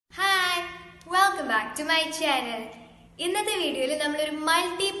back to my channel. ഇന്നത്തെ വീഡിയോയിൽ നമ്മൾ ഒരു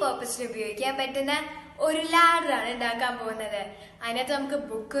മൾട്ടി പർപ്പസിന് ഉപയോഗിക്കാൻ പറ്റുന്ന ഒരു ലാഡർ ആണ് ഉണ്ടാക്കാൻ പോകുന്നത്. അതിനകത്ത് നമുക്ക്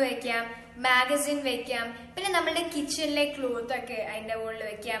ബുക്ക് വെക്കാം, മാഗസിൻ വെക്കാം, പിന്നെ നമ്മുടെ കിച്ചണിലെ ക്ലോത്ത് ഒക്കെ അതിന്റെ മുകളിൽ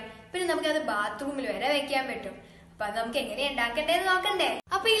വെക്കാം, പിന്നെ നമുക്ക് അത് ബാത്റൂമിൽ വരെ വെക്കാൻ പറ്റും. അപ്പൊ അത് നമുക്ക് എങ്ങനെ ഉണ്ടാക്കണ്ടേന്ന് നോക്കണ്ടേ?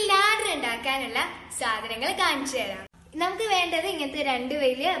 അപ്പൊ ഈ ലാഡർ ഉണ്ടാക്കാനുള്ള സാധനങ്ങൾ കാണിച്ചു തരാം. നമുക്ക് വേണ്ടത് ഇങ്ങനത്തെ രണ്ട്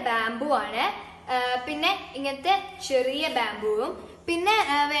വലിയ ബാംബു ആണ്, പിന്നെ ഇങ്ങനത്തെ ചെറിയ ബാംബുവും, പിന്നെ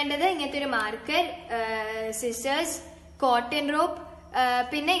വേണ്ടത് ഇങ്ങനത്തെ ഒരു മാർക്കർ, സിസേഴ്സ്, കോട്ടൺ റോപ്പ്,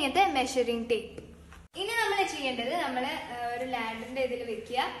 പിന്നെ ഇങ്ങനത്തെ മെഷറിംഗ് ടേപ്പ്. ഇനി നമ്മൾ ചെയ്യേണ്ടത് ഒരു ലാഡറിന്റെ ഇതിൽ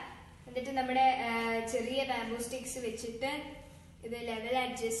വെക്കുക. എന്നിട്ട് നമ്മുടെ ചെറിയ ബാംബു സ്റ്റിക്സ് വെച്ചിട്ട് ഇത് ലെവൽ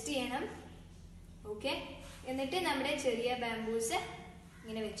അഡ്ജസ്റ്റ് ചെയ്യണം. ഓക്കെ, എന്നിട്ട് നമ്മുടെ ചെറിയ ബാംബൂസ്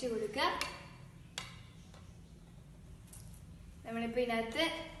ഇങ്ങനെ വെച്ച് കൊടുക്കുക. നമ്മളിപ്പോ ഇതിനകത്ത്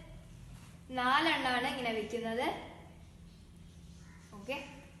 4 എണ്ണമാണ് ഇങ്ങനെ വെക്കുന്നത്. ഓക്കെ,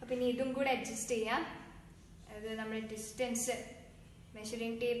 അപ്പൊ ഇനി ഇതും കൂടെ അഡ്ജസ്റ്റ് ചെയ്യാം. അത് നമ്മുടെ ഡിസ്റ്റൻസ്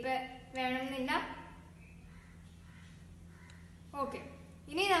മെഷറിംഗ് ടേപ്പ് വേണമെന്നില്ല. ഓക്കെ,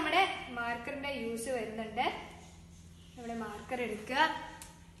 ഇനി നമ്മുടെ മാർക്കറിന്റെ യൂസ് വരുന്നുണ്ട്. നമ്മുടെ മാർക്കർ എടുക്കുക,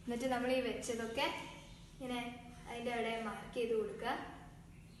 എന്നിട്ട് നമ്മൾ ഈ വെച്ചതൊക്കെ ഇങ്ങനെ അതിന്റെ അവിടെ മാർക്ക് ചെയ്ത് കൊടുക്കുക.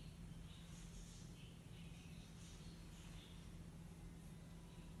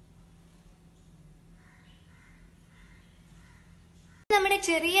 നമ്മുടെ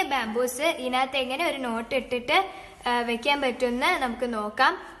ചെറിയ ബാംബൂസ് ഇതിനകത്ത് എങ്ങനെ ഒരു നോട്ട് ഇട്ടിട്ട് വെക്കാൻ പറ്റുമെന്ന് നമുക്ക്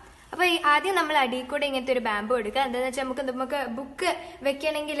നോക്കാം. അപ്പൊ ആദ്യം നമ്മൾ അടിയിൽ കൂടെ ഇങ്ങനത്തെ ഒരു ബാംബു എടുക്കുക. എന്താന്ന് വെച്ചാൽ നമുക്ക് ബുക്ക്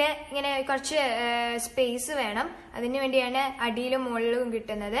വെക്കണമെങ്കിൽ ഇങ്ങനെ കുറച്ച് സ്പേസ് വേണം. അതിനു വേണ്ടിയാണ് അടിയിലും മുകളിലും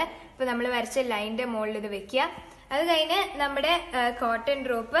കിട്ടുന്നത്. അപ്പൊ നമ്മൾ വരച്ച ലൈനിന്റെ മുകളിൽ ഇത് വെക്കുക. അത് കഴിഞ്ഞ് നമ്മുടെ കോട്ടൺ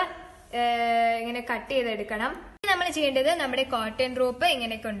റോപ്പ് ഇങ്ങനെ കട്ട് ചെയ്തെടുക്കണം. നമ്മൾ ചെയ്യേണ്ടത് നമ്മുടെ കോട്ടൺ റോപ്പ്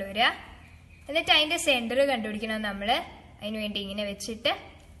ഇങ്ങനെ കൊണ്ടുവരിക. എന്നിട്ട് അതിന്റെ സെന്റർ കണ്ടുപിടിക്കണം. അതിനു വേണ്ടി ഇങ്ങനെ വെച്ചിട്ട്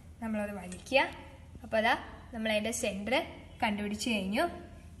നമ്മളത് വലിക്കുക. അപ്പൊ അതാ നമ്മൾ അതിന്റെ സെന്റർ കണ്ടുപിടിച്ചു കഴിഞ്ഞു.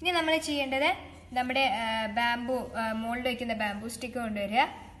 ഇനി നമ്മൾ ചെയ്യേണ്ടത് നമ്മുടെ ബാംബു മുകളിൽ വയ്ക്കുന്ന ബാംബു സ്റ്റിക്ക് കൊണ്ടുവരിക.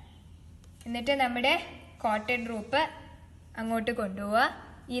 എന്നിട്ട് നമ്മുടെ കോട്ടൺ റൂപ്പ് അങ്ങോട്ട് കൊണ്ടുപോവുക.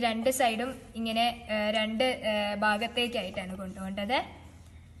 ഈ രണ്ട് സൈഡും ഇങ്ങനെ രണ്ട് ഭാഗത്തേക്കായിട്ടാണ് കൊണ്ടുപോകേണ്ടത്.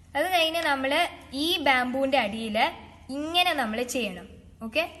 അത് കഴിഞ്ഞ് നമ്മൾ ഈ ബാംബുവിന്റെ അടിയിൽ ഇങ്ങനെ നമ്മൾ ചെയ്യണം.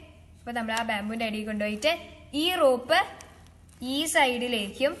 ഓക്കെ, അപ്പൊ നമ്മൾ ആ ബാംബുവിന്റെ അടിയിൽ കൊണ്ടുപോയിട്ട് ഈ റോപ്പ് ഈ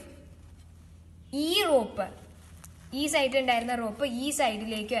സൈഡിലേക്കും ഈ റോപ്പ് ഈ സൈഡിലുണ്ടായിരുന്ന റോപ്പ് ഈ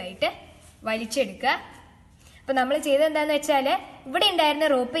സൈഡിലേക്കും ആയിട്ട് വലിച്ചെടുക്കുക. അപ്പൊ നമ്മൾ ചെയ്തത് എന്താന്ന് വെച്ചാല് ഇവിടെ ഉണ്ടായിരുന്ന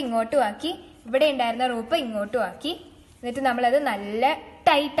റോപ്പ് ഇങ്ങോട്ടും ആക്കി, ഇവിടെ ഉണ്ടായിരുന്ന റോപ്പ് ഇങ്ങോട്ടും ആക്കി. എന്നിട്ട് നമ്മളത് നല്ല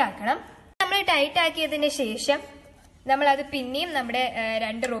ടൈറ്റ് ആക്കണം. നമ്മൾ ടൈറ്റ് ആക്കിയതിന് ശേഷം നമ്മളത് പിന്നെയും നമ്മുടെ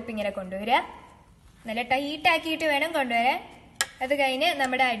 2 റോപ്പ് ഇങ്ങനെ കൊണ്ടുവരിക. നല്ല ടൈറ്റ് ആക്കിയിട്ട് വേണം കൊണ്ടുവരാൻ. അത് കഴിഞ്ഞ്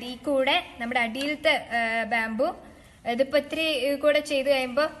നമ്മുടെ അടിയിൽ കൂടെ നമ്മുടെ അടിയിലത്തെ ബാംബു ഇതിപ്പോ ഇത്തിരി കൂടെ ചെയ്ത്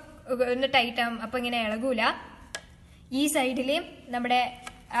കഴിയുമ്പോ ഒന്ന് ടൈറ്റ് ആവും. അപ്പൊ ഇങ്ങനെ ഇളകൂല. ഈ സൈഡിലെയും നമ്മുടെ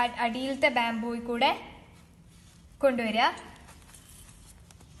അടിയിലത്തെ ബാംബു കൂടെ കൊണ്ടുവരിക.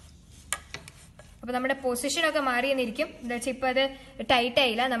 അപ്പൊ നമ്മുടെ പൊസിഷൻ ഒക്കെ മാറിയെന്നിരിക്കും. എന്താ വെച്ചാൽ ഇപ്പൊ അത് ടൈറ്റ്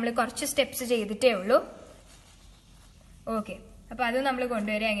ആയില്ല, നമ്മൾ കുറച്ച് സ്റ്റെപ്സ് ചെയ്തിട്ടേ ഉള്ളൂ. ഓക്കെ, അപ്പൊ അത് നമ്മൾ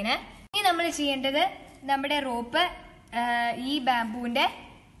കൊണ്ടുവരിക. ഇങ്ങനെ ഇനി നമ്മൾ ചെയ്യേണ്ടത് നമ്മുടെ റോപ്പ് ഈ ബാംബുവിന്റെ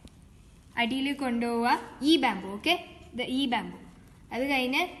അടിയിൽ കൊണ്ടുപോവുക. ഈ ബാംബു, ഓക്കെ, ഈ ബാംബു. അത്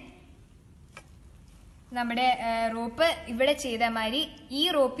കഴിഞ്ഞ് നമ്മുടെ റോപ്പ് ഇവിടെ ചെയ്ത മാതിരി ഈ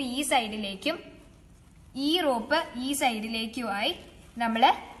റോപ്പ് ഈ സൈഡിലേക്കും ഈ റോപ്പ് ഈ സൈഡിലേക്കുമായി നമ്മൾ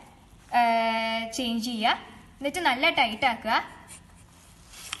ചേഞ്ച് ചെയ്യുക. എന്നിട്ട് നല്ല ടൈറ്റ് ആക്കുക.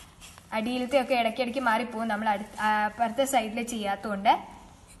 അടിയിലത്തെ ഒക്കെ ഇടയ്ക്കിടയ്ക്ക് മാറിപ്പോവും, നമ്മൾ അപ്പുറത്തെ സൈഡിൽ ചെയ്യാത്തതുകൊണ്ട്.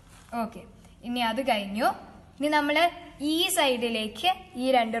 ഓക്കെ, ഇനി അത് കഴിഞ്ഞു. ഇനി നമ്മൾ ഈ സൈഡിലേക്ക് ഈ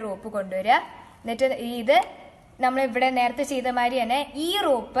 2 റോപ്പ് കൊണ്ടുവരിക. എന്നിട്ട് ഇത് നമ്മൾ ഇവിടെ നേരത്തെ ചെയ്ത മാതിരി തന്നെ ഈ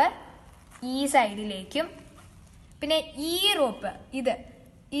റോപ്പ് ഈ സൈഡിലേക്കും പിന്നെ ഈ റോപ്പ്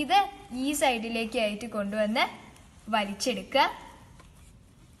ഇത് ഈ സൈഡിലേക്കായിട്ട് കൊണ്ടുവന്ന് വലിച്ചെടുക്കുക.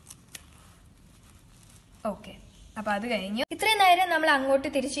 ഓക്കെ, അപ്പൊ അത് കഴിഞ്ഞു. ഇത്രയും നേരം നമ്മൾ അങ്ങോട്ട്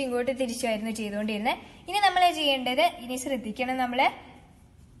തിരിച്ചു ഇങ്ങോട്ട് തിരിച്ചായിരുന്നു ചെയ്തുകൊണ്ടിരുന്നത്. ഇനി നമ്മൾ ചെയ്യേണ്ടത്, ഇനി ശ്രദ്ധിക്കണം,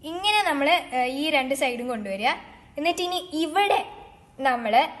 ഇങ്ങനെ ഈ 2 സൈഡും കൊണ്ടുവരിക. എന്നിട്ട് ഇനി ഇവിടെ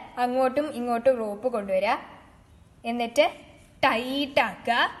അങ്ങോട്ടും ഇങ്ങോട്ടും റോപ്പ് കൊണ്ടുവരിക. എന്നിട്ട് ടൈറ്റ്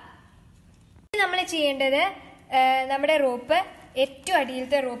ആക്കുക. നമ്മൾ ചെയ്യേണ്ടത് നമ്മുടെ റോപ്പ് ഏറ്റവും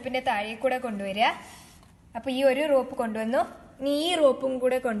അടിയിലത്തെ റോപ്പിന്റെ താഴെ കൂടെ കൊണ്ടുവരിക. അപ്പൊ ഈ ഒരു റോപ്പ് കൊണ്ടുവന്നു, ഇനി ഈ റോപ്പും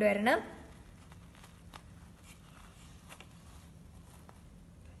കൂടെ കൊണ്ടുവരണം.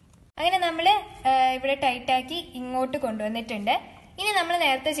 അങ്ങനെ നമ്മൾ ഇവിടെ ടൈറ്റ് ആക്കി ഇങ്ങോട്ട് കൊണ്ടുവന്നിട്ടുണ്ട്. ഇനി നമ്മൾ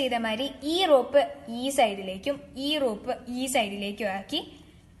നേരത്തെ ചെയ്ത മാതിരി ഈ റോപ്പ് ഈ സൈഡിലേക്കും ഈ റോപ്പ് ഈ സൈഡിലേക്കും ആക്കി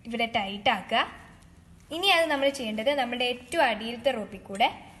ഇവിടെ ടൈറ്റ് ആക്കുക. ഇനി അത് നമ്മൾ ചെയ്യേണ്ടത് നമ്മുടെ ഏറ്റവും അടിയിലത്തെ റോപ്പിൽ കൂടെ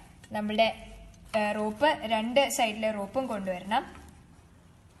നമ്മുടെ റോപ്പ് 2 സൈഡിലെ റോപ്പും കൊണ്ടുവരണം.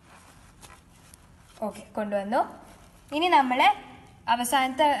 ഓക്കെ, കൊണ്ടുവന്നു. ഇനി നമ്മൾ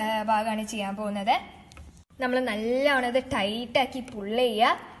അവസാനത്തെ ഭാഗമാണ് ചെയ്യാൻ പോകുന്നത്. നമ്മൾ നല്ലോണം അത് ടൈറ്റാക്കി പുള്ള്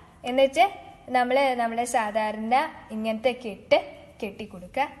ചെയ്യുക. എന്നിട്ട് നമ്മളെ സാധാരണ ഇങ്ങനത്തെ കെട്ടി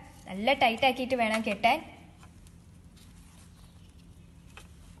കൊടുക്കുക. നല്ല ടൈറ്റാക്കിയിട്ട് വേണം കെട്ടാൻ.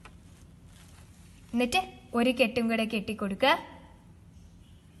 എന്നിട്ട് ഒരു കെട്ടും കൂടെ കെട്ടിക്കൊടുക്കുക.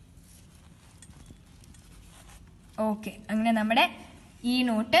 ഓക്കെ, അങ്ങനെ നമ്മുടെ ഈ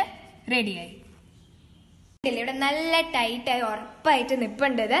നോട്ട് റെഡിയായി. ഇവിടെ നല്ല ടൈറ്റായി ഉറപ്പായിട്ട്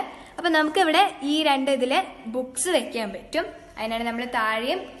നിൽപ്പേണ്ടത്. അപ്പൊ നമുക്കിവിടെ ഈ 2 ഇതില് ബുക്സ് വെക്കാൻ പറ്റും. അതിനാണ് നമ്മൾ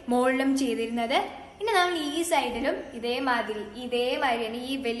താഴെയും മുകളിലും ചെയ്തിരുന്നത്. ഇനി നമ്മൾ ഈ സൈഡിലും ഇതേമാതിരി തന്നെ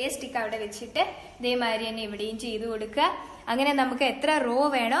ഈ വലിയ സ്റ്റിക്ക് അവിടെ വെച്ചിട്ട് ഇതേമാതിരി തന്നെ ഇവിടെയും ചെയ്തു കൊടുക്കുക. അങ്ങനെ നമുക്ക് എത്ര റോ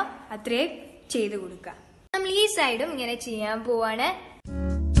വേണോ അത്രയും ചെയ്തു കൊടുക്കുക. നമ്മൾ ഈ സൈഡും ഇങ്ങനെ ചെയ്യാൻ പോവാണ്.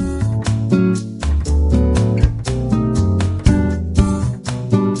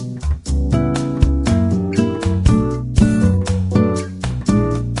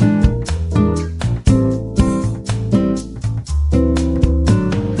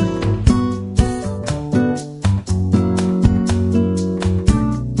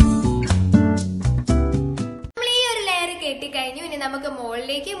 കെട്ടിക്കഴിഞ്ഞു. ഇനി നമുക്ക്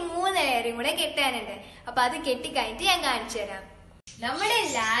മുകളിലേക്ക് 3 ലെയറും കൂടെ കെട്ടാനുണ്ട്. അപ്പൊ അത് കെട്ടിക്കഴിഞ്ഞിട്ട് ഞാൻ കാണിച്ചു തരാം. നമ്മുടെ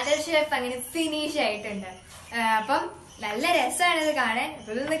ലാഡർ ഷേപ്പ് അങ്ങനെ ഫിനിഷ് ആയിട്ടുണ്ട്. അപ്പം നല്ല രസമാണ് ഇത് കാണാൻ.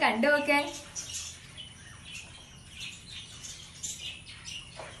 അപ്പൊ ഇതൊന്ന് കണ്ടു നോക്കാൻ.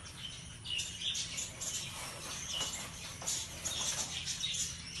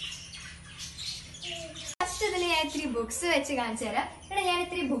 ഫസ്റ്റ് ഇതിൽ ഞാൻ ഇത്തിരി ബുക്സ് വെച്ച് കാണിച്ചു തരാം. ഇവിടെ ഞാൻ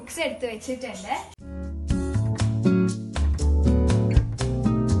ഇത്തിരി ബുക്സ് എടുത്ത് വെച്ചിട്ടുണ്ട്.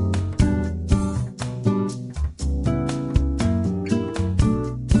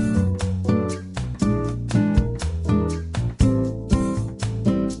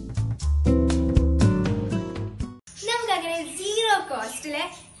 കോസ്റ്റിലെ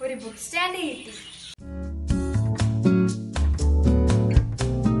ഒരു ബുക്ക് സ്റ്റാൻഡ് കിട്ടി.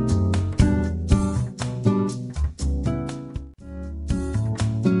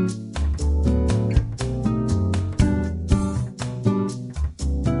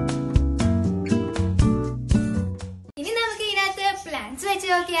 ഇനി നമുക്ക് ഇതിനകത്ത് പ്ലാന്റ്സ് വെച്ച്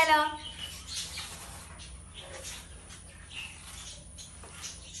നോക്കിയാലോ.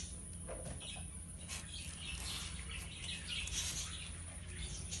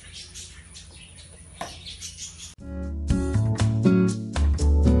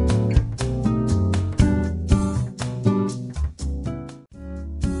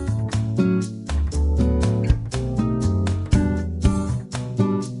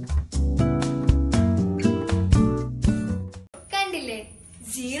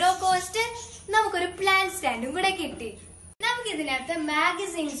 സീറോ കോസ്റ്റ് നമുക്കൊരു പ്ലാൻ സ്റ്റാൻഡും കൂടെ കിട്ടി. നമുക്ക് ഇതിനകത്ത്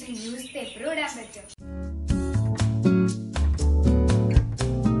മാഗസീൻസും ന്യൂസ് പേപ്പറും ഇടാൻ പറ്റും.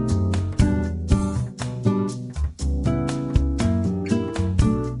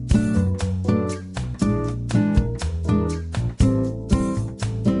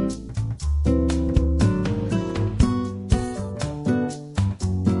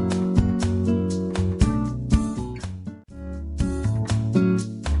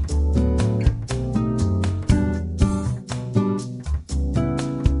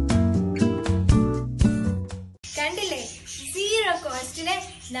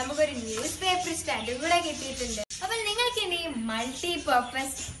 നമുക്കൊരു ന്യൂസ് പേപ്പർ സ്റ്റാൻഡും കൂടെ കിട്ടിയിട്ടുണ്ട്. അപ്പൊ നിങ്ങൾക്ക് എന്റെ ഈ മൾട്ടി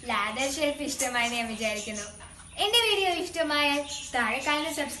പർപ്പസ് ലാഡർ ഷെൽഫ് ഇഷ്ടമായി ഞാൻ വിചാരിക്കുന്നു. എന്റെ വീഡിയോ ഇഷ്ടമായ താഴെ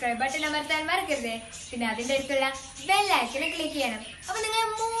കാണുന്ന സബ്സ്ക്രൈബ് ബട്ടൺ അമർത്താൻ മറക്കരുത്. പിന്നെ അതിന്റെ അടുത്തുള്ള ബെൽ ഐക്കൺ ക്ലിക്ക് ചെയ്യണം. അപ്പൊ നിങ്ങൾ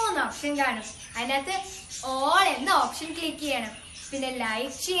 3 ഓപ്ഷൻ കാണും. അതിനകത്ത് ഓൾ എന്ന ഓപ്ഷൻ ക്ലിക്ക് ചെയ്യണം. പിന്നെ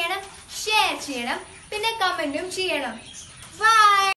ലൈക്ക് ചെയ്യണം, ഷെയർ ചെയ്യണം, പിന്നെ കമന്റും ചെയ്യണം. ബൈ.